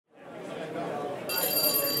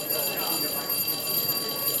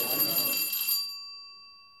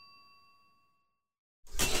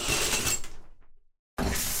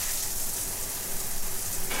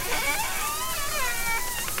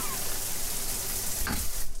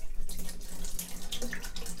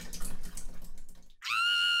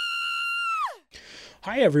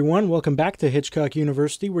Hi everyone, welcome back to Hitchcock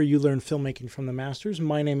University where you learn filmmaking from the masters.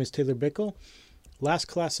 My name is Taylor Bickle. Last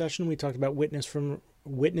class session we talked about Witness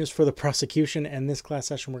for the Prosecution, and this class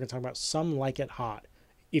session we're going to talk about Some Like It Hot.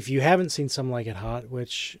 If you haven't seen Some Like It Hot,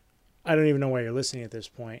 which I don't even know why you're listening at this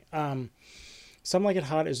point, Some Like It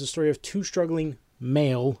Hot is the story of two struggling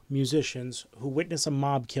male musicians who witness a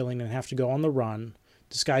mob killing and have to go on the run,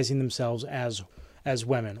 disguising themselves as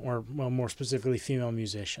women, or well, more specifically female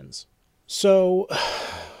musicians. So,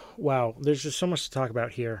 wow, there's just so much to talk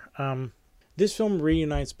about here. This film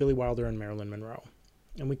reunites Billy Wilder and Marilyn Monroe.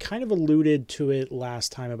 And we kind of alluded to it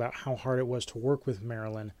last time about how hard it was to work with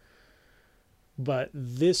Marilyn. But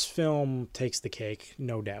this film takes the cake,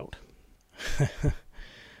 no doubt.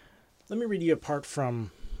 Let me read you a part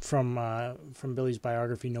from Billy's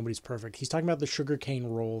biography, Nobody's Perfect. He's talking about the sugarcane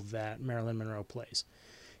role that Marilyn Monroe plays.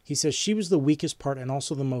 He says, "She was the weakest part and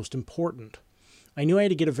also the most important. I knew I had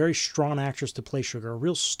to get a very strong actress to play Sugar, a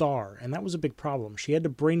real star, and that was a big problem. She had to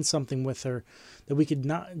bring something with her that we could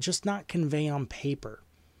not convey on paper.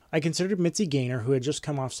 I considered Mitzi Gaynor, who had just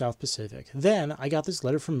come off South Pacific. Then I got this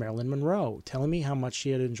letter from Marilyn Monroe, telling me how much she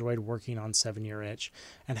had enjoyed working on 7-Year Itch,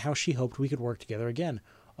 and how she hoped we could work together again.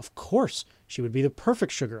 Of course, she would be the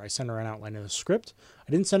perfect Sugar. I sent her an outline of the script.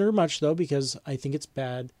 I didn't send her much, though, because I think it's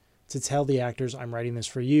bad to tell the actors, I'm writing this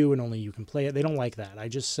for you and only you can play it. They don't like that. I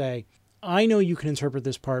just say, I know you can interpret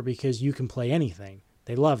this part because you can play anything.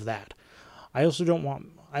 They love that. I also didn't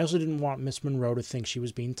want Miss Monroe to think she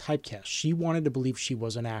was being typecast. She wanted to believe she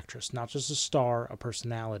was an actress, not just a star, a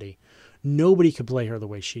personality. Nobody could play her the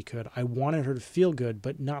way she could. I wanted her to feel good,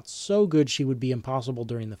 but not so good she would be impossible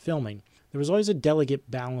during the filming. There was always a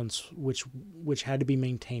delicate balance which had to be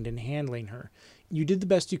maintained in handling her. You did the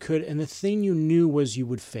best you could, and the thing you knew was you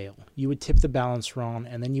would fail. You would tip the balance wrong,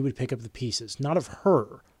 and then you would pick up the pieces, not of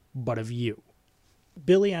her, but of you."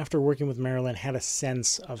 Billy, after working with Marilyn, had a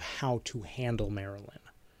sense of how to handle Marilyn.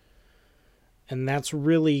 And that's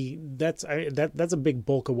a big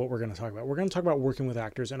bulk of what we're going to talk about. We're going to talk about working with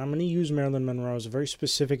actors, and I'm going to use Marilyn Monroe as a very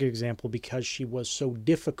specific example because she was so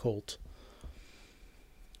difficult.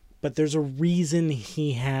 But there's a reason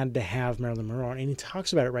he had to have Marilyn Monroe, and he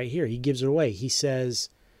talks about it right here. He gives it away. He says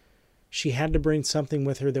she had to bring something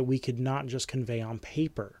with her that we could not just convey on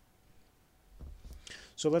paper.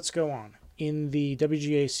 So let's go on. In the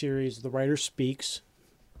WGA series, The Writer Speaks,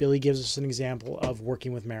 Billy gives us an example of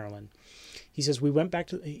working with Marilyn. He says, we went back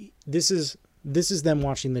to... This is them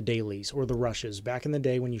watching the dailies or the rushes. Back in the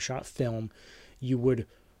day when you shot film, you would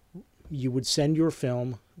send your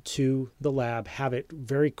film to the lab, have it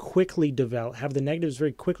very quickly develop, have the negatives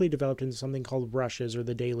very quickly developed into something called rushes or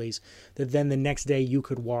the dailies, that then the next day you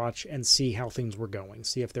could watch and see how things were going,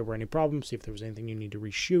 see if there were any problems, see if there was anything you need to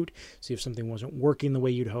reshoot, see if something wasn't working the way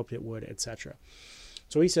you'd hoped it would, etc.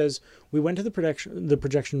 So he says, we went to the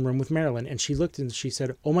projection room with Marilyn, and she looked and she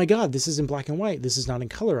said, "Oh my God, this is in black and white. This is not in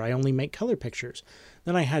color. I only make color pictures."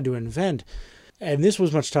 Then I had to invent. And this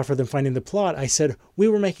was much tougher than finding the plot. I said, "We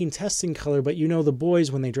were making tests in color, but you know the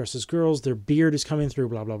boys, when they dress as girls, their beard is coming through,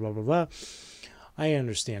 blah, blah, blah, blah, blah." "I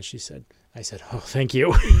understand," she said. I said, "Oh, thank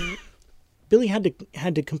you." Billy had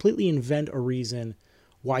to completely invent a reason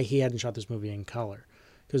why he hadn't shot this movie in color.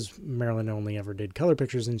 Because Marilyn only ever did color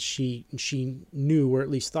pictures, and she knew, or at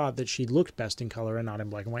least thought, that she looked best in color and not in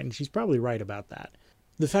black and white, and she's probably right about that.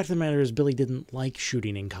 The fact of the matter is Billy didn't like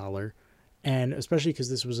shooting in color. And especially because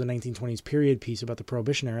this was a 1920s period piece about the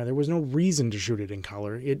Prohibition era, there was no reason to shoot it in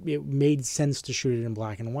color. It made sense to shoot it in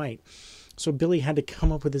black and white. So Billy had to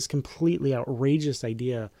come up with this completely outrageous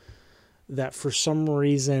idea that for some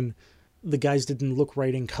reason the guys didn't look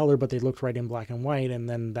right in color, but they looked right in black and white, and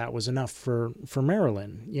then that was enough for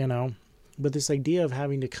Marilyn, you know? But this idea of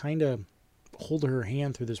having to kind of hold her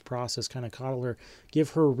hand through this process, kind of coddle her,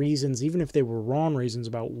 give her reasons, even if they were wrong reasons,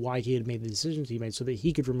 about why he had made the decisions he made so that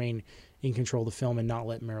he could remain in control of the film and not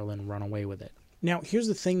let Marilyn run away with it. Now, here's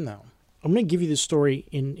the thing, though. I'm going to give you this story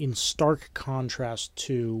in stark contrast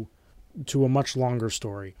to a much longer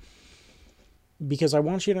story, because I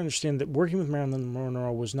want you to understand that working with Marilyn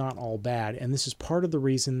Monroe was not all bad, and this is part of the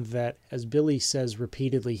reason that, as Billy says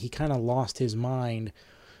repeatedly, he kind of lost his mind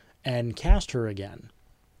and cast her again.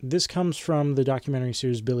 This comes from the documentary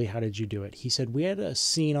series, Billy, How Did You Do It? He said, "We had a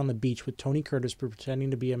scene on the beach with Tony Curtis pretending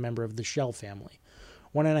to be a member of the Shell family.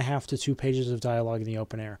 1.5 to 2 pages of dialogue in the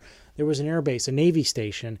open air. There was an airbase, a Navy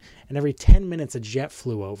station, and every 10 minutes a jet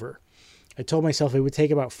flew over. I told myself it would take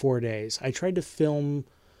about 4 days. I tried to film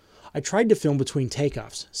between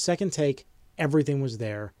takeoffs. Second take, everything was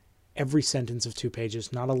there. Every sentence of 2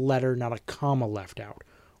 pages, not a letter, not a comma left out.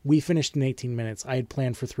 We finished in 18 minutes. I had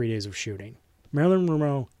planned for 3 days of shooting." Marilyn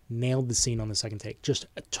Monroe nailed the scene on the second take. Just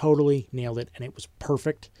totally nailed it, and it was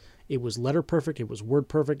perfect. It was letter perfect. It was word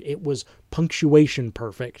perfect. It was punctuation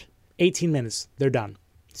perfect. 18 minutes, they're done.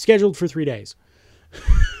 Scheduled for 3 days.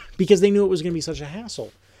 Because they knew it was going to be such a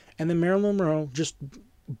hassle. And then Marilyn Monroe, just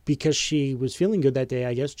because she was feeling good that day,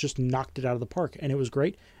 I guess, just knocked it out of the park. And it was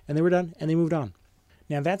great. And they were done, and they moved on.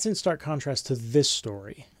 Now, that's in stark contrast to this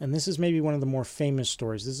story. And this is maybe one of the more famous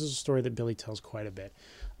stories. This is a story that Billy tells quite a bit.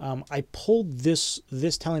 I pulled this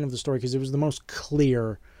telling of the story because it was the most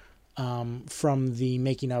clear from the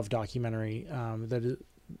making of documentary that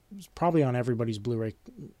is probably on everybody's Blu-ray,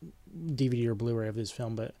 DVD or Blu-ray of this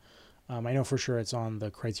film, but I know for sure it's on the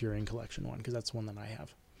Criterion Collection one because that's the one that I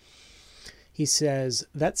have. He says,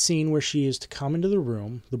 that scene where she is to come into the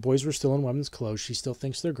room, the boys were still in women's clothes, she still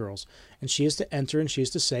thinks they're girls, and she is to enter and she is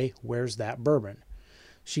to say, where's that bourbon?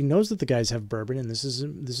 She knows that the guys have bourbon and this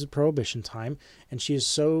is Prohibition time, and she is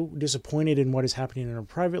so disappointed in what is happening in her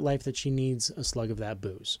private life that she needs a slug of that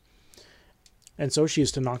booze. And so she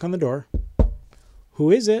is to knock on the door.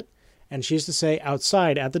 Who is it? And she is to say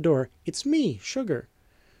outside at the door, it's me, Sugar.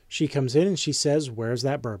 She comes in and she says, where's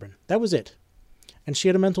that bourbon? That was it. And she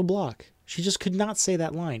had a mental block. She just could not say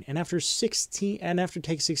that line. And after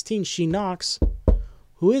take 16, she knocks.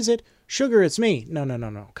 Who is it? Sugar, it's me.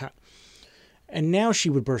 No. Cut. And now she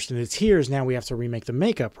would burst into tears. Now we have to remake the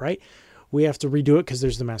makeup, right? We have to redo it because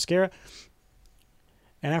there's the mascara.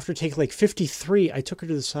 And after take like 53, I took her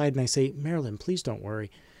to the side and I say, Marilyn, please don't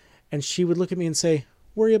worry. And she would look at me and say,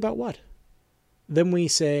 worry about what? Then we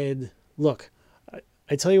said, look,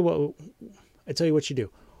 I tell you what you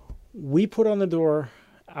do. We put on the door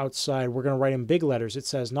outside, we're going to write in big letters. It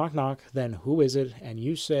says, knock, knock, then who is it? And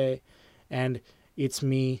you say, and it's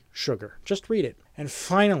me, Sugar. Just read it. And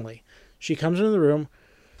finally, she comes into the room,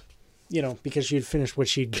 because she had finished what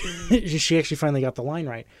she actually finally got the line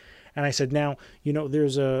right. And I said, now,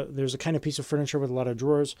 there's a kind of piece of furniture with a lot of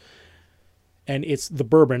drawers, and it's the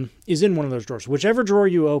bourbon is in one of those drawers. Whichever drawer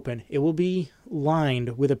you open, it will be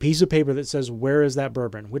lined with a piece of paper that says, where is that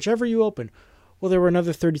bourbon? Whichever you open. Well, there were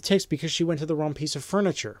another 30 takes because she went to the wrong piece of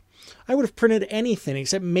furniture. I would have printed anything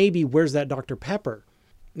except maybe where's that Dr. Pepper.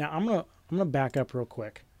 Now, I'm gonna back up real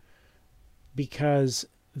quick because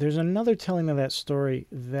there's another telling of that story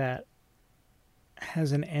that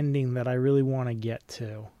has an ending that I really want to get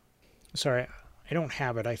to. Sorry, I don't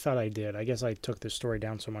have it. I thought I did. I guess I took this story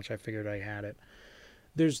down so much I figured I had it.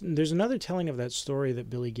 There's another telling of that story that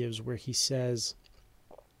Billy gives where he says,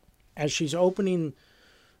 as she's opening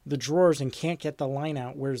the drawers and can't get the line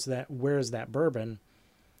out, where is that bourbon?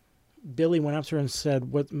 Billy went up to her and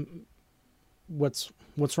said, what's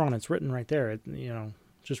wrong? It's written right there.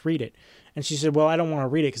 Just read it. And she said, well, I don't want to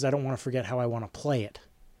read it because I don't want to forget how I want to play it.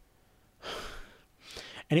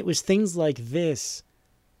 And it was things like this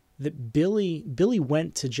that Billy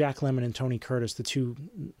went to Jack Lemmon and Tony Curtis, the two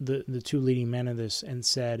leading men of this, and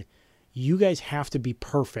said, you guys have to be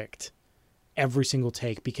perfect every single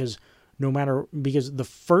take because the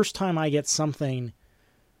first time I get something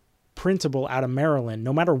printable out of Marilyn,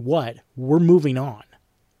 no matter what, we're moving on.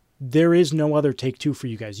 There is no other take two for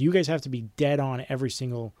you guys. You guys have to be dead on every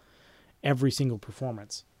single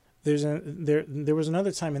performance. There was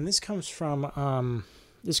another time, and this comes from a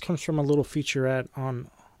little featurette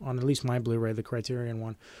on at least my Blu-ray, the Criterion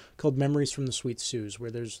one, called Memories from the Sweet Suze, where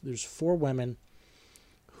there's 4 women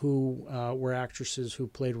who were actresses who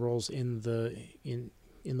played roles in the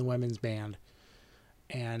women's band,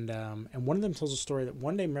 and one of them tells a story that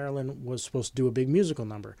one day Marilyn was supposed to do a big musical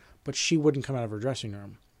number, but she wouldn't come out of her dressing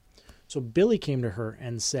room. So Billy came to her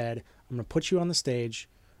and said, I'm going to put you on the stage,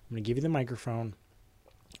 I'm going to give you the microphone,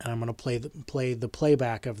 and I'm going to play the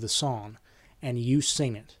playback of the song, and you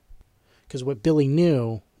sing it. Because what Billy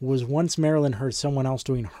knew was once Marilyn heard someone else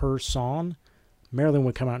doing her song, Marilyn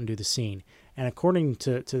would come out and do the scene. And according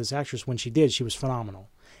to this actress, when she did, she was phenomenal.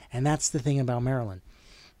 And that's the thing about Marilyn.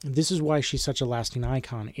 This is why she's such a lasting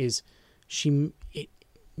icon,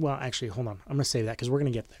 well, actually, hold on. I'm going to say that because we're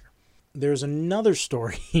going to get there. There's another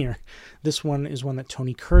story here. This one is one that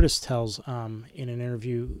Tony Curtis tells in an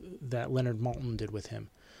interview that Leonard Maltin did with him.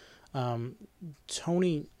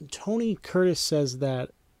 Tony Curtis says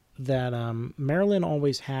that Marilyn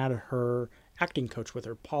always had her acting coach with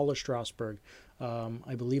her, Paula Strasberg,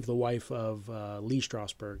 I believe the wife of Lee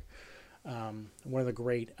Strasberg, one of the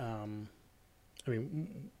great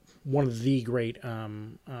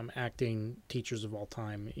acting teachers of all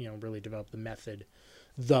time. Really developed the method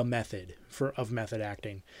of method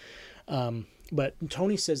acting. But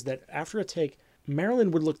Tony says that after a take,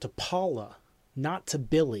 Marilyn would look to Paula, not to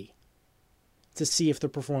Billy. to see if the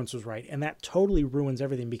performance was right. And that totally ruins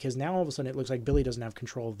everything, because now all of a sudden it looks like Billy doesn't have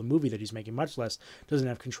control of the movie that he's making, much less doesn't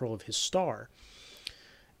have control of his star.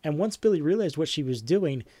 And once Billy realized what she was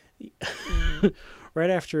doing, right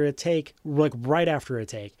after a take,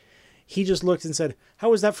 he just looked and said, "How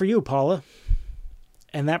was that for you, Paula?"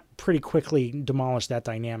 And that pretty quickly demolished that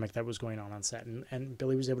dynamic that was going on set. And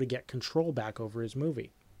Billy was able to get control back over his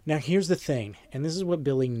movie. Now, here's the thing, and this is what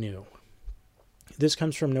Billy knew. This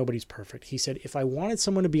comes from Nobody's Perfect. He said, if I wanted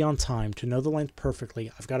someone to be on time, to know the length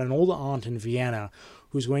perfectly, I've got an old aunt in Vienna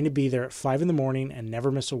who's going to be there at 5 a.m. and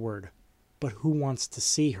never miss a word. But who wants to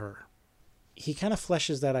see her? He kind of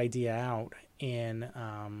fleshes that idea out in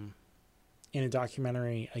a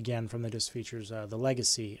documentary, again, from the Disc Features, The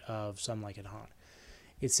Legacy of Some Like It Hot.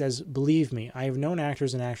 It says, believe me, I have known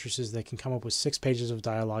actors and actresses that can come up with 6 pages of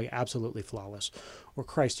dialogue absolutely flawless. Or,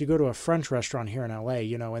 Christ, you go to a French restaurant here in LA,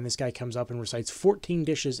 and this guy comes up and recites 14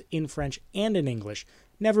 dishes in French and in English,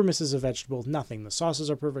 never misses a vegetable, nothing. The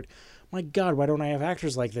sauces are perfect. My God, why don't I have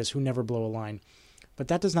actors like this who never blow a line? But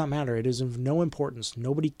that does not matter. It is of no importance.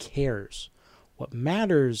 Nobody cares. What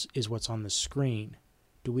matters is what's on the screen.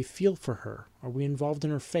 Do we feel for her? Are we involved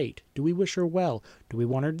in her fate? Do we wish her well? Do we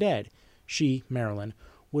want her dead? She, Marilyn,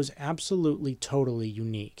 was absolutely, totally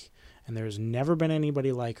unique. And there has never been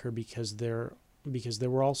anybody like her, because there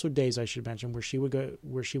were also days, I should mention, where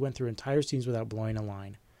she went through entire scenes without blowing a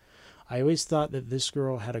line. I always thought that this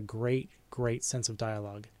girl had a great, great sense of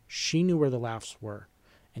dialogue. She knew where the laughs were,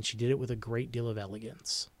 and she did it with a great deal of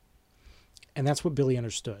elegance. And that's what Billy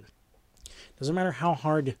understood. Doesn't matter how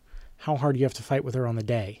hard you have to fight with her on the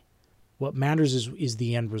day. What matters is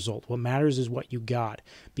the end result. What matters is what you got,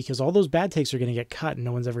 because all those bad takes are going to get cut and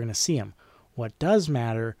no one's ever going to see them. What does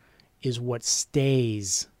matter is what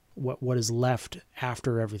stays, what is left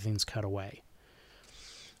after everything's cut away.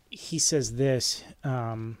 He says this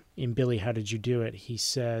in Billy, How Did You Do It? He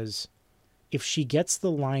says, if she gets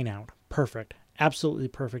the line out, perfect, absolutely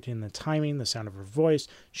perfect in the timing, the sound of her voice,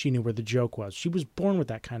 she knew where the joke was. She was born with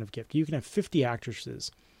that kind of gift. You can have 50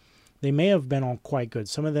 actresses. They may have been all quite good.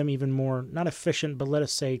 Some of them even more, not efficient, but let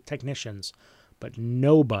us say technicians. But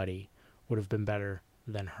nobody would have been better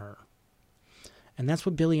than her. And that's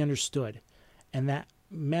what Billy understood. And that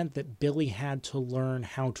meant that Billy had to learn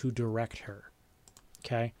how to direct her.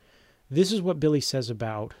 Okay? This is what Billy says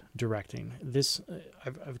about directing.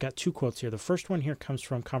 I've got 2 quotes here. The first one here comes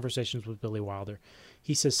from Conversations with Billy Wilder.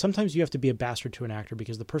 He says, sometimes you have to be a bastard to an actor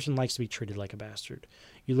because the person likes to be treated like a bastard.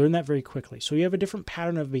 You learn that very quickly. So you have a different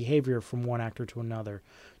pattern of behavior from one actor to another,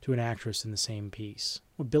 to an actress in the same piece.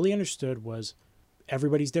 What Billy understood was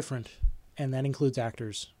everybody's different, and that includes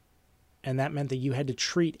actors. And that meant that you had to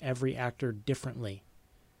treat every actor differently.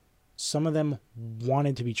 Some of them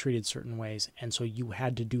wanted to be treated certain ways, and so you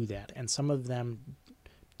had to do that. And some of them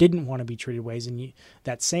didn't want to be treated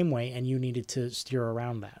that same way, and you needed to steer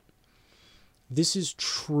around that. This is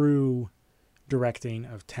true directing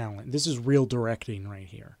of talent. This is real directing right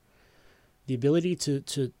here. The ability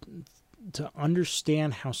to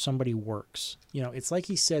understand how somebody works. It's like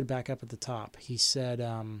he said back up at the top. He said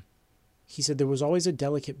there was always a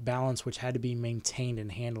delicate balance which had to be maintained in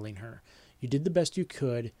handling her. You did the best you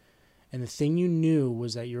could, and the thing you knew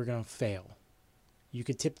was that you were going to fail. You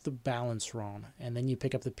could tip the balance wrong, and then you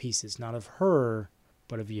pick up the pieces, not of her,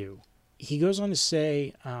 but of you. He goes on to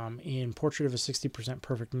say, in Portrait of a 60%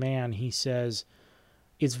 Perfect Man, he says,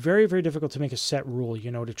 it's very, very difficult to make a set rule,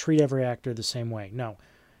 to treat every actor the same way. No,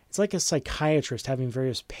 it's like a psychiatrist having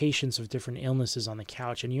various patients of different illnesses on the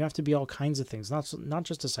couch, and you have to be all kinds of things. Not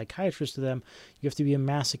just a psychiatrist to them. You have to be a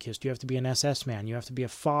masochist. You have to be an SS man. You have to be a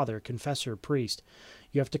father, confessor, priest.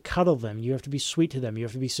 You have to cuddle them. You have to be sweet to them. You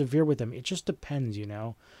have to be severe with them. It just depends,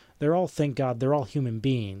 They're all, thank God, they're all human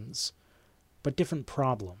beings, but different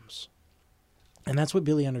problems. And that's what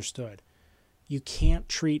Billy understood. You can't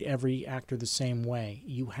treat every actor the same way.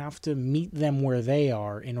 You have to meet them where they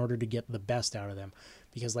are in order to get the best out of them.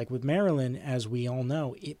 Because like with Marilyn, as we all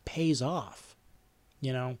know, it pays off.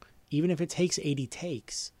 Even if it takes 80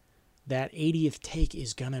 takes, that 80th take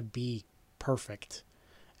is going to be perfect.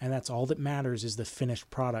 And that's all that matters, is the finished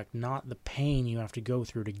product, not the pain you have to go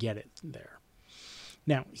through to get it there.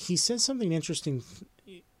 Now, he says something interesting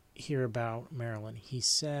here about Marilyn. He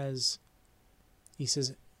says,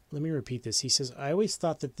 let me repeat this. He says, I always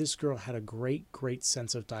thought that this girl had a great, great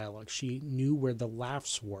sense of dialogue. She knew where the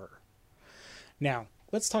laughs were. Now,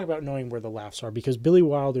 let's talk about knowing where the laughs are, because Billy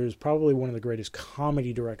Wilder is probably one of the greatest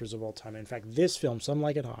comedy directors of all time. In fact, this film, Some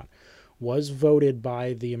Like It Hot, was voted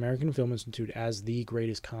by the American Film Institute as the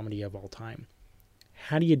greatest comedy of all time.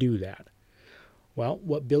 How do you do that? Well,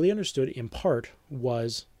 what Billy understood in part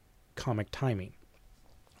was comic timing.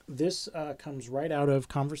 This comes right out of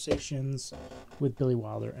Conversations with Billy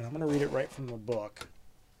Wilder, and I'm going to read it right from the book.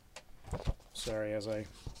 Sorry, as I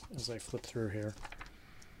flip through here.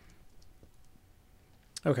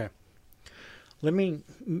 Okay.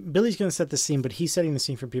 Billy's going to set the scene, but he's setting the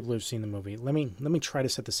scene for people who've seen the movie. Let me try to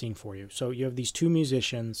set the scene for you. So you have these two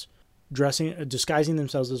musicians disguising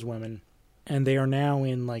themselves as women, and they are now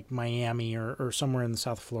in like Miami or somewhere in the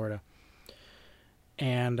South of Florida.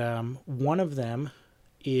 And one of them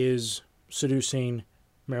is seducing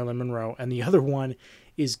Marilyn Monroe, and the other one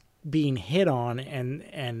is being hit on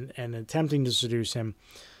and attempting to seduce him.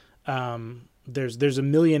 There's a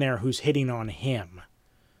millionaire who's hitting on him.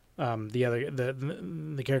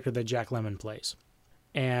 The character that Jack Lemmon plays.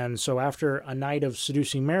 And so after a night of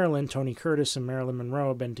seducing Marilyn, Tony Curtis and Marilyn Monroe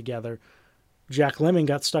have been together. Jack Lemmon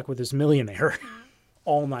got stuck with this millionaire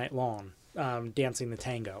all night long, dancing the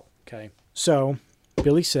tango. Okay. So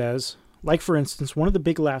Billy says, like for instance, one of the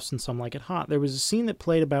big laughs in Some Like It Hot, there was a scene that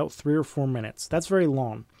played about 3 or 4 minutes. That's very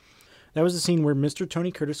long. That was the scene where Mr.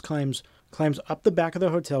 Tony Curtis climbs up the back of the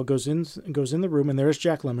hotel, goes in the room, and there's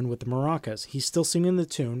Jack Lemmon with the maracas. He's still singing the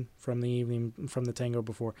tune from the tango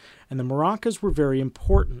before. And the maracas were very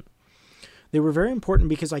important. They were very important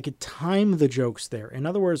because I could time the jokes there. In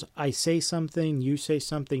other words, I say something, you say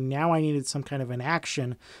something. Now I needed some kind of an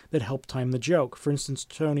action that helped time the joke. For instance,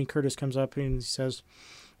 Tony Curtis comes up and he says,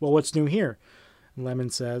 "Well, what's new here?" And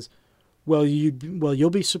Lemmon says, Well,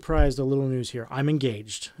 you'll be surprised. A little news here. I'm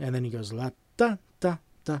engaged." And then he goes, "La da da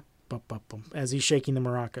da bum bum bum," as he's shaking the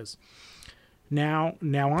maracas. Now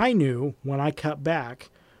I knew when I cut back,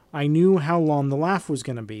 I knew how long the laugh was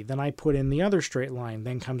going to be. Then I put in the other straight line.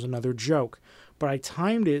 Then comes another joke. But I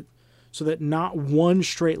timed it so that not one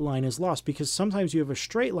straight line is lost, because sometimes you have a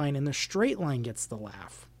straight line and the straight line gets the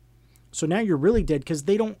laugh. So now you're really dead because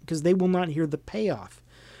they will not hear the payoff.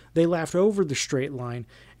 They laughed over the straight line,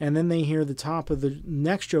 and then they hear the top of the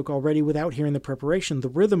next joke already without hearing the preparation. The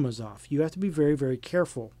rhythm was off. You have to be very, very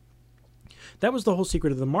careful. That was the whole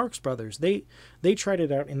secret of the Marx Brothers. They tried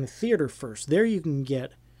it out in the theater first. There you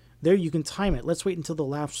can time it. Let's wait until the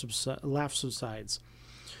laugh subsides.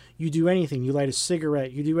 You do anything. You light a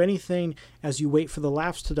cigarette. You do anything as you wait for the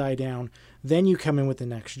laughs to die down. Then you come in with the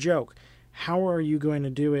next joke. How are you going to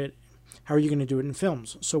do it? How are you going to do it in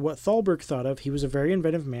films? So what Thalberg thought of, he was a very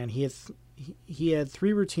inventive man. He had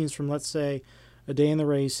 3 routines from, let's say, A Day in the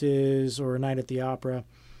Races or A Night at the Opera.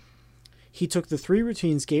 He took the 3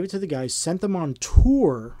 routines, gave it to the guys, sent them on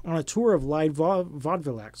a tour of live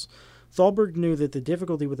vaudeville acts. Thalberg knew that the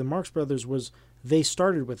difficulty with the Marx Brothers was they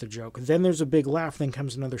started with a joke. Then there's a big laugh, then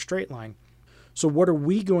comes another straight line. So what are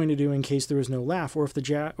we going to do in case there is no laugh, or if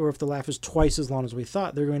the laugh is twice as long as we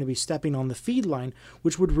thought? They're going to be stepping on the feed line,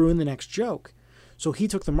 which would ruin the next joke. So he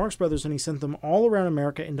took the Marx Brothers and he sent them all around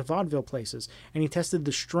America into vaudeville places, and he tested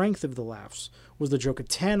the strength of the laughs. Was the joke a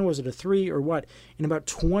 10? Was it a 3? Or what? In about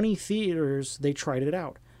 20 theaters, they tried it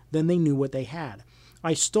out. Then they knew what they had.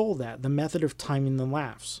 I stole that, the method of timing the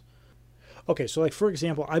laughs. Okay, so like for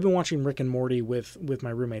example, I've been watching Rick and Morty with my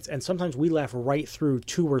roommates, and sometimes we laugh right through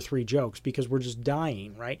 2 or 3 jokes because we're just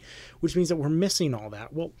dying, right? Which means that we're missing all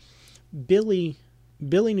that. Well, Billy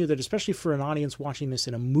knew that, especially for an audience watching this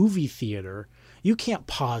in a movie theater, you can't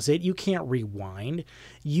pause it, you can't rewind.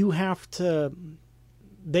 You have to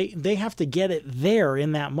they have to get it there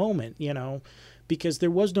in that moment, because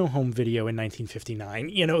there was no home video in 1959.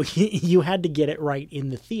 You had to get it right in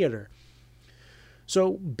the theater.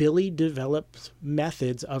 So Billy developed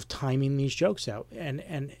methods of timing these jokes out,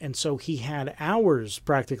 and so he had hours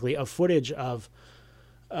practically of footage of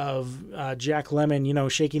Jack Lemmon,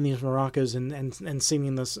 shaking these maracas and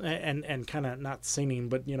singing this and kind of not singing,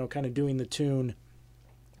 but kind of doing the tune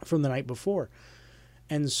from the night before.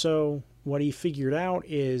 And so what he figured out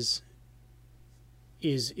is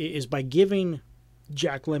by giving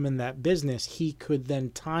Jack Lemmon that business, he could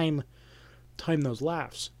then time those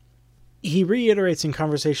laughs. He reiterates in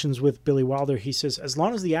Conversations with Billy Wilder, he says, as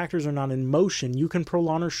long as the actors are not in motion, you can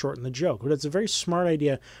prolong or shorten the joke. But it's a very smart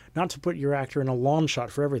idea not to put your actor in a long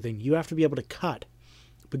shot for everything. You have to be able to cut.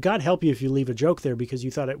 But God help you if you leave a joke there because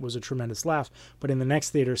you thought it was a tremendous laugh, but in the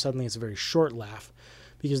next theater, suddenly it's a very short laugh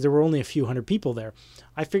because there were only a few hundred people there.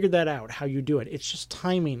 I figured that out, how you do it. It's just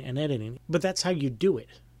timing and editing. But that's how you do it,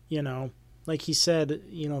 Like he said,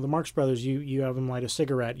 the Marx Brothers, you have them light a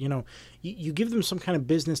cigarette. You give them some kind of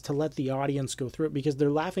business to let the audience go through it because they're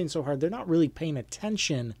laughing so hard. They're not really paying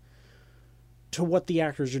attention to what the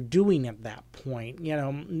actors are doing at that point.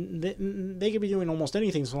 They could be doing almost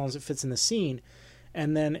anything as long as it fits in the scene.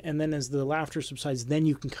 And then as the laughter subsides, then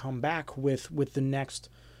you can come back with the next,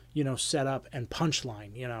 setup and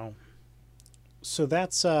punchline, So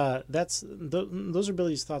those are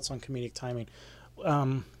Billy's thoughts on comedic timing.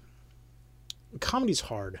 Um, Comedy's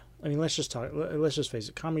hard. I mean, let's just face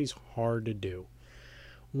it. Comedy's hard to do.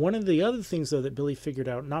 One of the other things, though, that Billy figured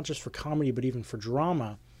out, not just for comedy but even for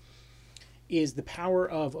drama, is the power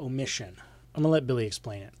of omission. I'm gonna let Billy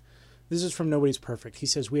explain it. This is from Nobody's Perfect. He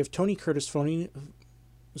says we have Tony Curtis phoning.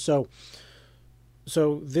 So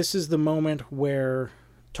this is the moment where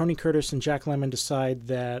Tony Curtis and Jack Lemmon decide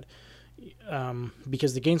that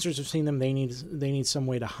because the gangsters have seen them, they need some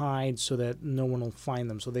way to hide so that no one will find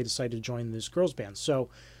them. So they decide to join this girls' band. So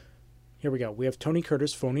here we go. We have Tony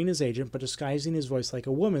Curtis phoning his agent, but disguising his voice like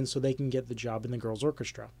a woman so they can get the job in the girls'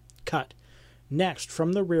 orchestra. Cut. Next,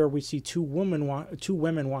 from the rear, we see two women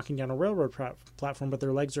walking down a railroad platform, but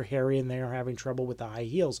their legs are hairy and they are having trouble with the high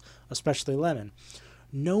heels, especially Lemmon.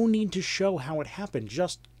 No need to show how it happened.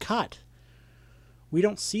 Just cut. We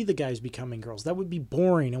don't see the guys becoming girls. That would be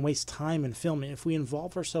boring and waste time in film. If we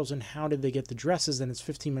involve ourselves in how did they get the dresses, then it's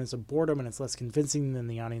 15 minutes of boredom and it's less convincing than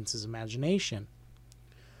the audience's imagination.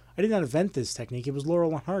 I did not invent this technique. It was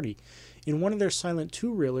Laurel and Hardy. In one of their silent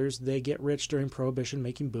two-reelers, they get rich during Prohibition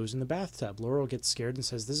making booze in the bathtub. Laurel gets scared and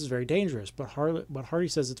says this is very dangerous, but Hardy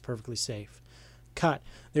says it's perfectly safe. Cut.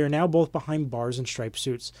 They are now both behind bars and striped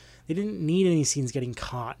suits. They didn't need any scenes getting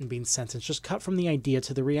caught and being sentenced. Just cut from the idea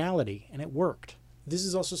to the reality, and it worked. This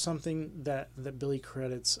is also something that Billy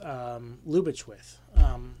credits Lubitsch with.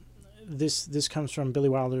 This comes from Billy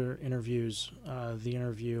Wilder interviews. The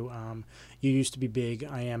interview, "You used to be big,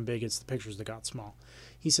 I am big, it's the pictures that got small."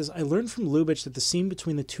 He says, "I learned from Lubitsch that the scene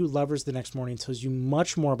between the two lovers the next morning tells you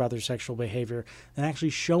much more about their sexual behavior than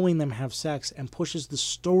actually showing them have sex and pushes the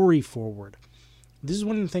story forward." This is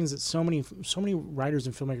one of the things that so many writers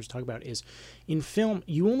and filmmakers talk about is in film,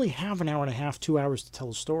 you only have an hour and a half, 2 hours to tell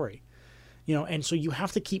a story. And so you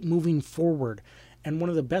have to keep moving forward. And one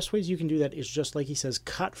of the best ways you can do that is just like he says,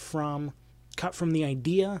 cut from the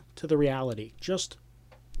idea to the reality. Just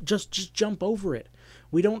jump over it.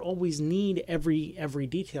 We don't always need every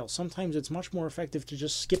detail. Sometimes it's much more effective to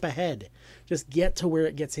just skip ahead. Just get to where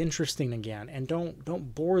it gets interesting again, and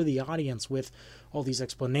don't bore the audience with all these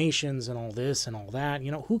explanations and all this and all that.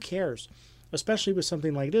 Who cares? Especially with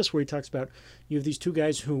something like this where he talks about you have these two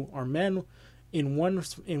guys who are men in one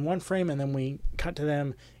frame, and then we cut to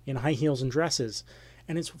them in high heels and dresses.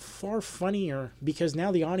 And it's far funnier because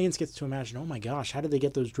now the audience gets to imagine, oh my gosh, how did they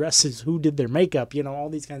get those dresses? Who did their makeup? All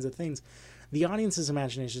these kinds of things. The audience's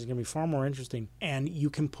imagination is going to be far more interesting, and you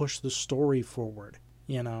can push the story forward,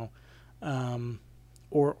 or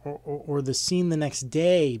the scene the next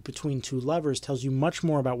day between two lovers tells you much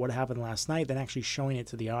more about what happened last night than actually showing it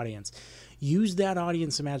to the audience. Use that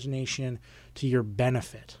audience imagination to your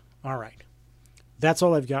benefit. All right. That's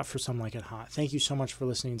all I've got for Some Like It Hot. Thank you so much for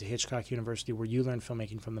listening to Hitchcock University, where you learn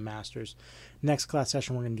filmmaking from the masters. Next class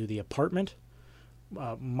session, we're going to do The Apartment,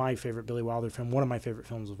 my favorite Billy Wilder film, one of my favorite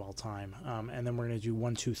films of all time. And then we're going to do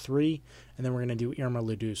 1, 2, 3, and then we're going to do Irma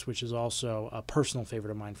la Douce, which is also a personal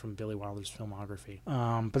favorite of mine from Billy Wilder's filmography.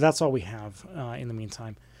 But that's all we have in the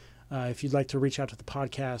meantime. If you'd like to reach out to the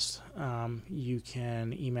podcast, you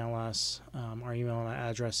can email us. Our email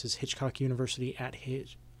address is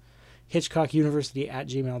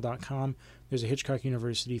hitchcockuniversity@gmail.com. There's a Hitchcock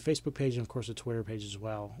University Facebook page and, of course, a Twitter page as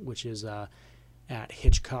well, which is at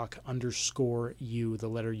Hitchcock_U. The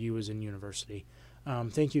letter U is in university.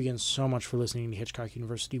 Thank you again so much for listening to Hitchcock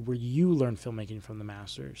University, where you learn filmmaking from the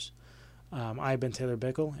masters. I've been Taylor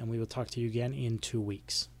Bickel, and we will talk to you again in 2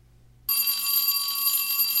 weeks.